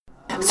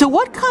So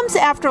what comes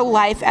after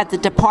life at the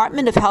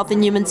Department of Health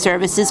and Human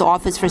Services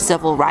Office for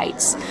Civil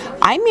Rights?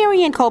 I'm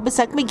Marianne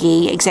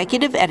Kolbasuk-McGee,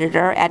 Executive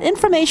Editor at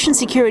Information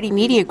Security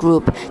Media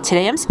Group.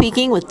 Today I'm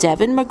speaking with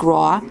Devin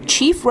McGraw,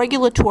 Chief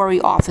Regulatory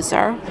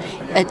Officer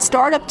at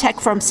startup tech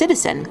firm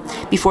Citizen.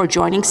 Before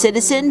joining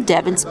Citizen,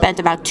 Devin spent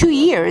about 2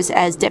 years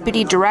as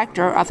Deputy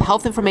Director of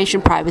Health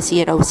Information Privacy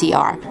at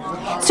OCR.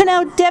 So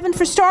now, Devin,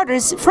 for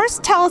starters,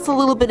 first tell us a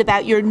little bit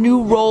about your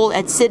new role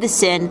at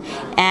Citizen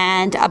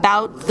and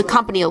about the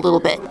company a little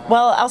bit.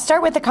 Well, I'll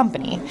start with the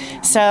company.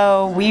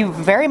 So we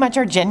very much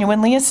are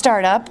genuinely a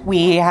startup.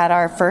 We had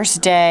our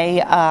first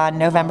day on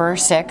November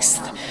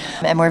 6th,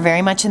 and we're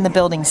very much in the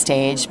building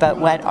stage. But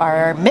what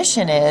our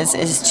mission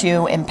is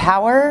to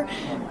empower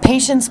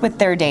patients with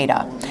their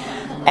data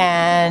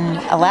and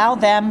allow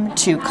them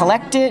to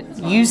collect it,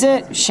 use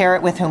it, share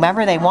it with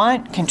whomever they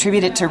want,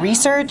 contribute it to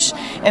research.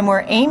 And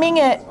we're aiming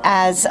it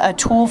as a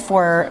tool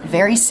for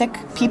very sick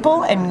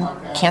people and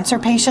cancer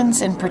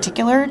patients in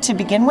particular to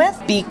begin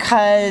with,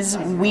 because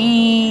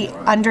we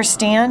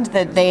understand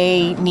that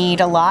they need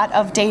a lot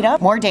of data,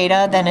 more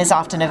data than is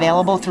often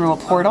available through a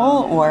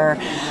portal or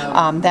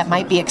that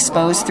might be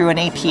exposed through an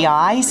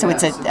API. So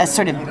it's a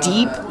sort of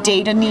deep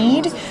data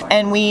need.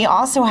 And we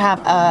also have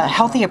a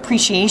healthy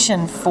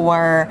appreciation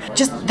for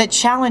just the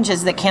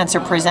challenges that cancer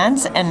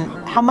presents and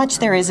how much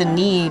there is a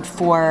need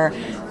for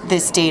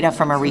this data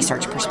from a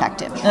research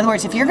perspective. In other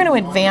words, if you're going to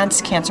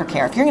advance cancer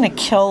care, if you're going to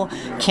kill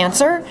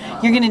cancer,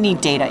 you're going to need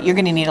data. You're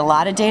going to need a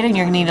lot of data, and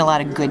you're going to need a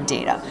lot of good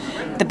data.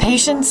 The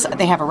patients,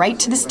 they have a right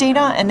to this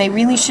data, and they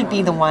really should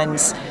be the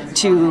ones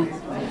to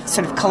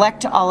sort of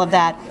collect all of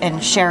that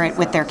and share it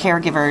with their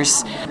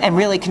caregivers and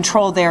really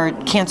control their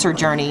cancer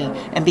journey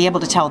and be able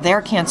to tell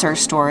their cancer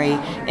story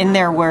in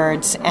their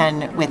words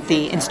and with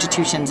the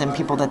institutions and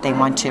people that they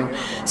want to.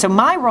 So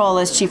my role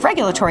as Chief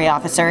Regulatory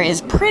Officer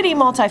is pretty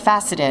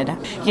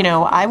multifaceted. You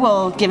know, I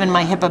will, given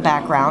my HIPAA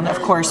background, of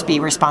course,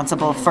 be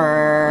responsible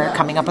for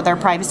coming up with our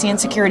privacy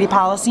and security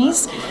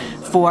policies,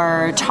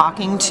 for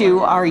talking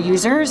to our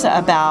users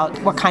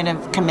about what kind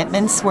of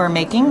commitments we're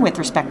making with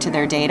respect to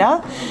their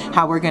data,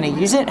 how we're going to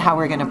use it, how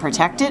we're going to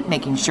protect it,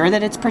 making sure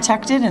that it's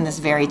protected in this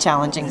very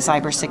challenging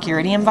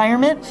cybersecurity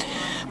environment.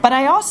 But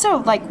I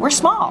also, we're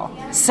small.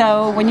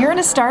 So when you're in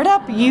a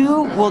startup,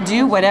 you will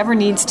do whatever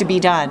needs to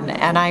be done.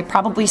 And I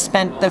probably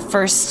spent the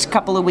first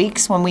couple of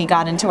weeks when we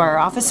got into our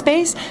office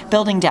space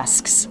building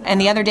desks.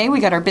 And the other day we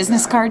got our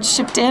business cards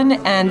shipped in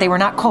and they were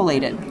not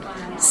collated.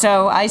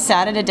 So I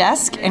sat at a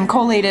desk and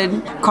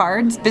collated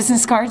cards,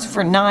 business cards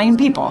for 9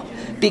 people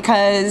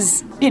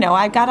because,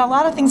 I've got a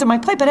lot of things on my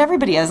plate, but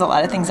everybody has a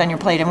lot of things on your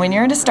plate. And when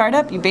you're in a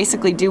startup, you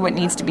basically do what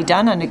needs to be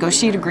done on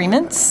negotiate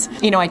agreements.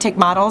 I take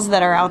models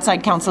that our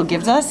outside counsel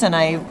gives us and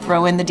I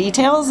throw in the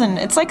details, and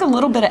it's like a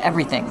little bit of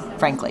everything,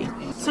 frankly.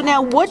 So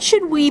now, what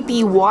should we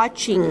be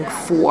watching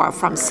for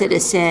from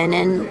Citizen?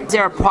 And is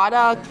there a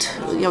product,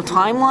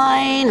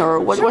 timeline, or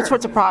what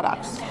sorts of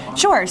products?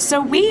 Sure.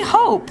 So we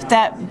hope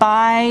that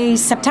by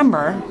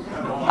September,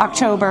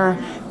 October,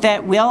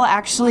 that we'll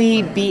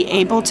actually be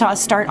able to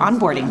start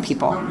onboarding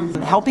people,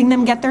 helping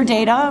them get their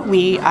data.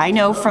 I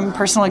know from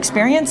personal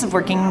experience of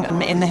working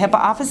in the HIPAA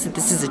office that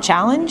this is a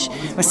challenge.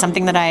 It was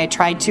something that I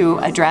tried to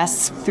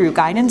address through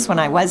guidance when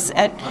I was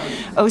at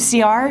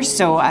OCR,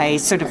 so I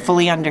sort of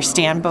fully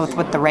understand both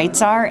what the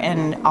rights are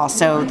and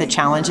also the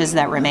challenges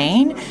that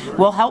remain.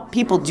 We'll help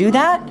people do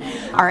that.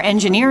 Our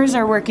engineers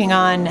are working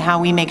on how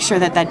we make sure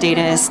that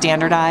data is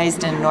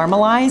standardized and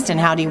normalized,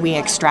 and how do we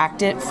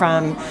extract it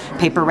from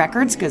paper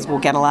records, because we'll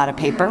get a lot of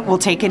paper. We'll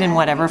take it in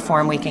whatever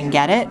form we can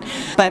get it.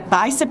 But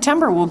by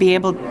September, we'll be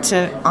able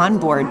to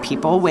onboard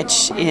people,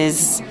 which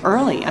is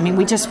early. I mean,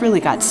 we just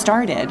really got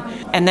started.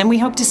 And then we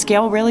hope to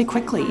scale really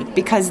quickly,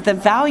 because the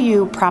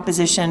value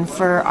proposition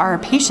for our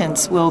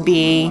patients will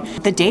be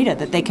the data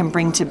that they can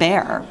bring to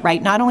bear,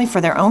 right? Not only for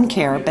their own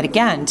care, but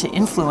again, to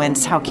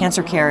influence how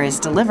cancer care is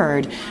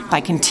delivered by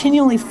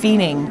continually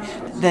feeding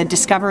the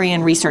discovery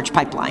and research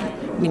pipeline.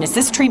 I mean, is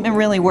this treatment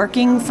really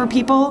working for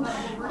people?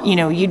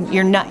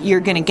 You're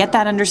going to get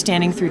that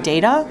understanding through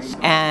data,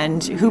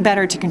 and who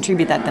better to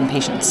contribute that than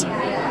patients?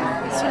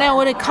 So now,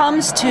 when it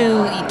comes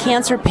to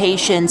cancer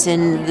patients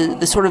and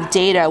the sort of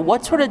data,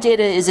 what sort of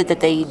data is it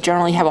that they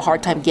generally have a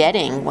hard time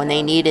getting when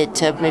they need it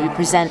to maybe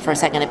present for a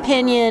second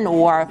opinion?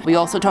 Or are we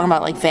also talking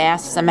about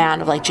vast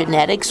amount of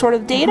genetic sort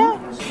of data?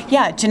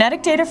 Yeah,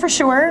 genetic data for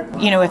sure.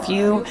 If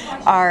you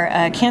are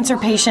a cancer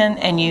patient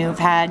and you've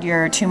had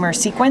your tumor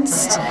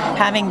sequenced,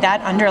 having that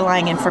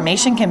underlying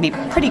information can be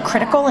pretty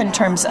critical in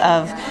terms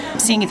of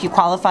seeing if you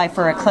qualify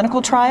for a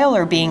clinical trial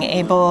or being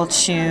able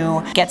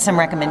to get some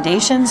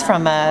recommendations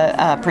from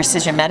a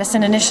precision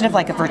medicine initiative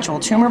like a virtual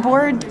tumor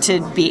board to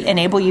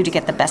enable you to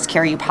get the best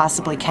care you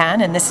possibly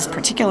can. And this is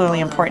particularly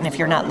important if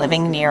you're not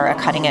living near a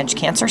cutting-edge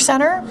cancer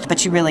center,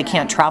 but you really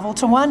can't travel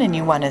to one and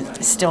you want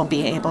to still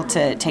be able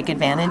to take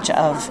advantage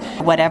of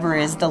whatever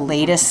is the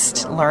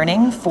latest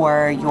learning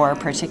for your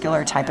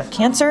particular type of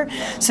cancer.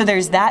 So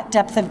there's that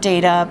depth of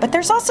data, but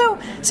there's also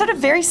sort of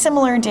very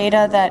similar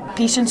data that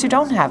patients who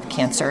don't have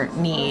cancer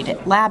need,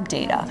 lab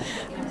data.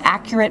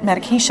 accurate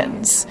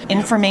medications,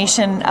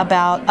 information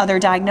about other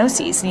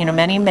diagnoses.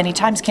 Many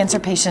times cancer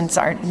patients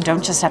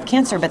don't just have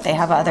cancer, but they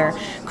have other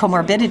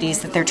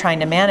comorbidities that they're trying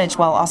to manage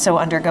while also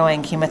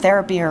undergoing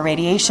chemotherapy or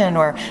radiation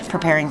or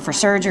preparing for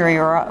surgery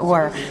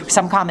or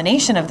some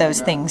combination of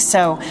those things.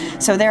 So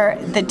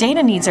the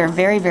data needs are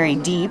very, very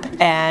deep,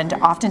 and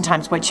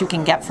oftentimes what you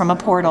can get from a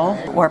portal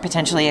or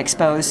potentially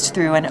exposed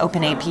through an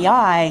open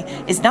API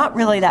is not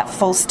really that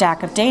full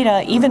stack of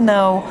data, even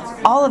though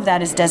all of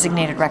that is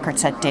designated record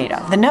set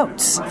data, the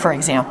notes, for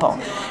example.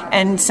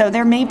 And so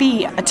there may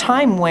be a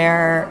time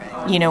where,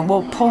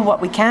 we'll pull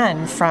what we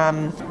can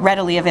from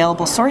readily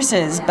available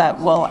sources, but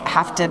we'll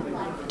have to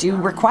do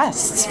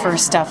requests for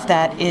stuff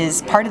that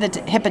is part of the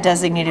HIPAA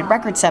designated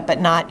record set, but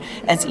not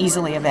as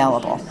easily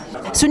available.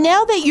 So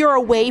now that you're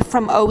away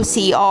from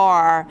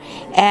OCR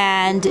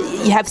and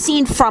you have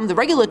seen from the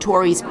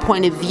regulatory's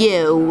point of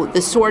view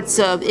the sorts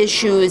of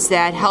issues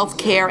that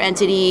healthcare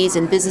entities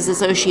and business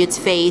associates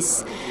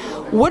face,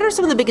 what are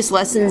some of the biggest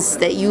lessons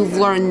that you've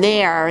learned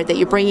there that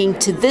you're bringing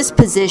to this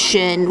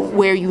position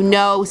where you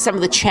know some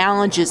of the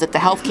challenges that the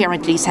healthcare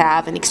entities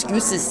have and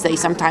excuses they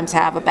sometimes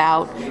have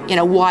about,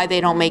 why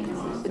they don't make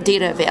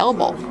data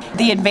available?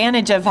 The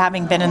advantage of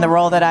having been in the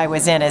role that I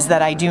was in is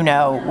that I do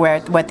know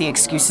what the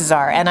excuses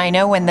are, and I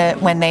know when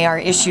they are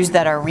issues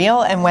that are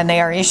real and when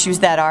they are issues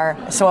that are,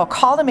 so I'll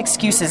call them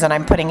excuses, and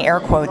I'm putting air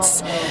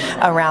quotes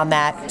around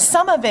that.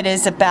 Some of it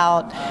is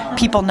about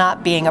people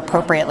not being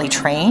appropriately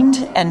trained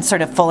and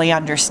sort of fully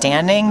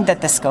understanding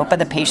that the scope of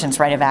the patient's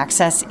right of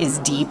access is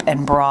deep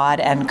and broad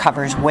and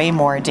covers way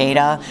more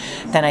data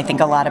than I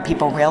think a lot of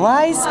people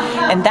realize,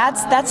 and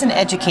that's an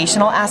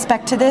educational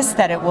aspect to this,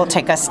 that it will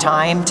take us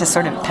time to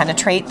sort of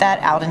penetrate that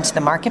out into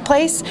the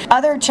marketplace.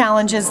 Other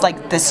challenges,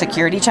 like the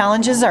security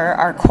challenges,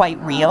 are quite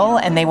real,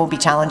 and they will be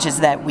challenges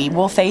that we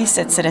will face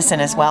at Citizen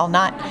as well,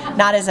 not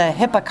as a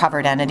HIPAA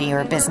covered entity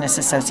or business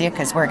associate,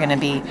 because we're going to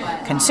be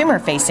consumer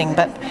facing,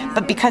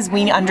 but because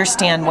we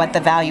understand what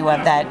the value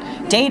of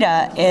that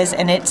data is,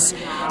 and it's,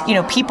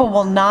 people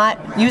will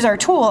not use our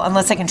tool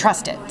unless they can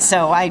trust it.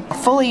 So I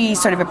fully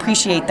sort of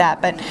appreciate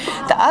that. But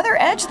the other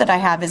edge that I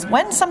have is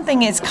when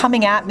something is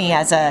coming at me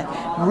as a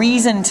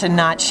reason to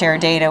not share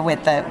data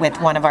with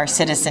one of our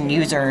Citizen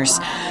users,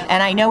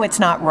 and I know it's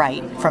not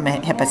right from a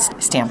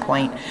HIPAA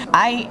standpoint,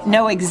 I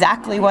know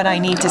exactly what I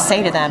need to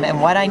say to them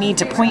and what I need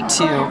to point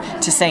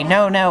to say,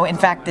 no, in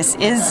fact, this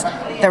is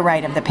the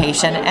right of the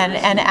patient.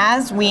 And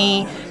as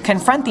we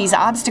confront these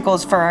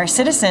obstacles for our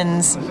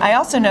citizens, I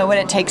also know what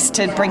it takes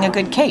to bring a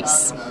good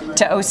case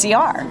to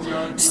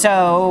OCR.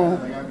 So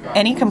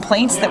any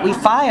complaints that we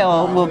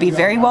file will be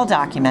very well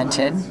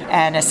documented,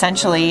 and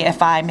essentially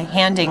if I'm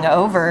handing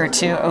over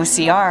to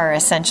OCR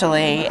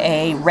essentially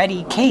a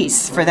ready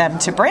case for them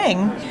to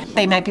bring,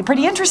 they might be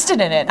pretty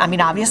interested in it. I mean,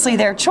 obviously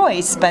their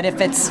choice, but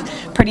if it's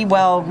pretty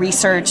well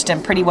researched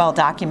and pretty well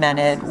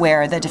documented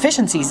where the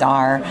deficiencies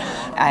are,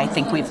 I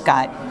think we've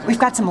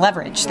got some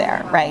leverage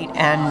there, right?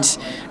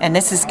 And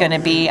this is going to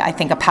be, I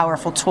think, a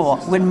powerful tool.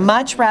 Would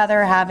much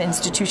rather have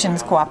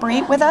institutions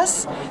cooperate with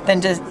us than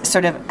to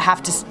sort of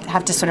have to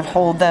sort of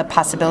hold the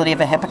possibility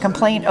of a HIPAA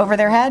complaint over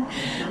their head.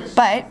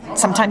 But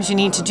sometimes you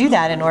need to do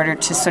that in order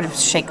to sort of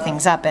shake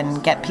things up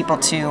and get people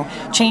to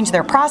change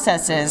their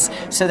processes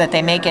so that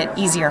they make it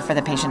easier for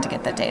the patient to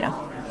get the data.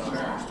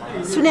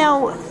 So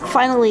now,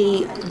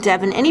 finally,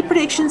 Devin, any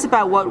predictions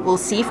about what we'll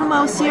see from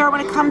OCR when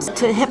it comes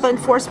to HIPAA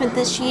enforcement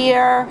this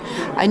year?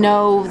 I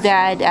know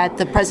that at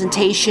the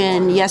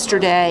presentation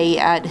yesterday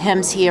at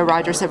HIMSS here,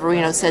 Roger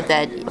Severino said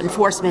that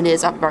enforcement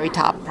is a very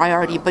top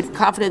priority, but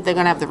confident they're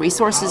going to have the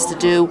resources to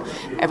do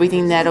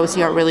everything that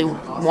OCR really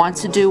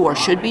wants to do or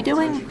should be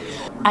doing?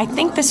 I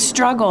think the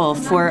struggle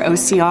for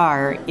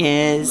OCR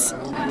is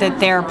that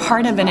they're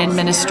part of an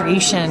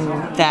administration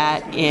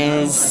that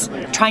is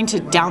trying to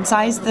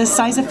downsize the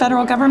size of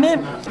federal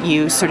government.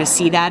 You sort of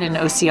see that in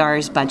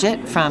OCR's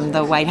budget from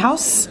the White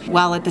House.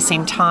 While at the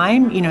same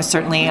time,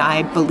 certainly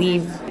I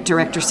believe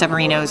Director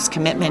Severino's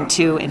commitment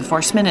to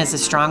enforcement is a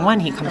strong one.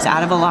 He comes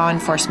out of a law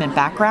enforcement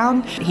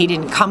background. He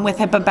didn't come with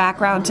HIPAA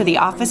background to the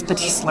office, but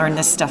he's learned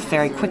this stuff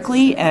very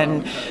quickly,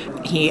 and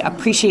he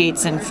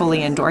appreciates and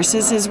fully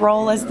endorses his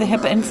role as the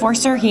HIPAA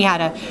enforcer. He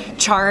had a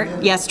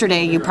chart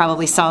yesterday, you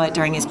probably saw it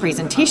during his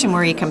presentation,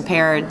 where he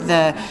compared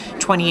the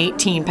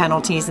 2018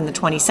 penalties and the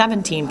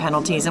 2017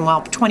 penalties. And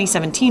while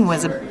 2017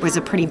 was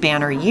a pretty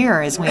banner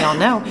year, as we all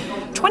know,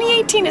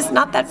 2018 is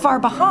not that far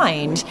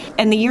behind,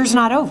 and the year's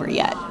not over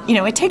yet.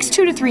 It takes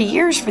 2 to 3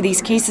 years for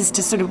these cases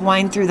to sort of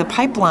wind through the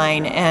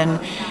pipeline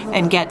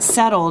and get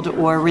settled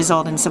or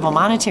result in civil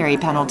monetary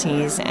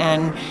penalties.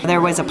 And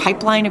there was a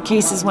pipeline of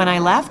cases when I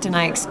left, and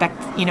I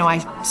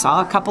I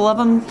saw a couple of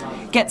them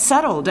get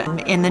settled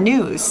in the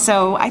news.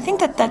 So I think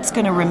that that's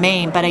going to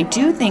remain, but I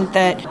do think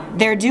that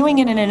they're doing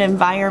it in an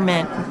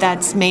environment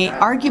that's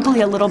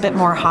arguably a little bit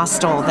more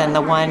hostile than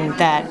the one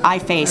that I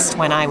faced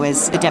when I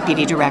was the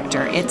deputy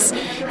director. It's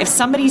if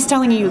somebody's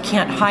telling you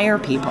can't hire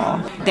people,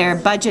 their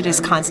budget is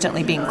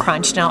constantly being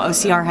crunched. Now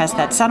OCR has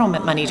that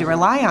settlement money to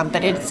rely on,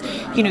 but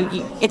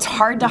it's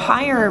hard to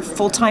hire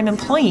full-time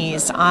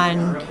employees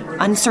on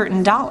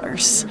uncertain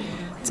dollars.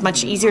 It's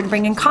much easier to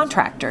bring in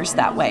contractors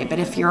that way. But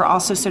if you're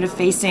also sort of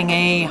facing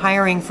a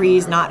hiring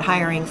freeze, not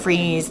hiring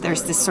freeze,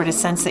 there's this sort of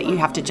sense that you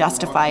have to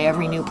justify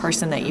every new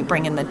person that you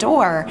bring in the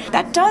door.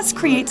 That does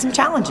create some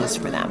challenges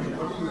for them.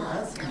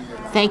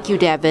 Thank you,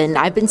 Devin.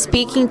 I've been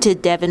speaking to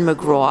Devin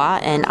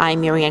McGraw, and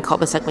I'm Marianne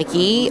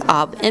Kolbasuk-McGee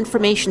of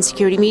Information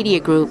Security Media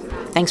Group.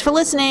 Thanks for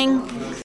listening.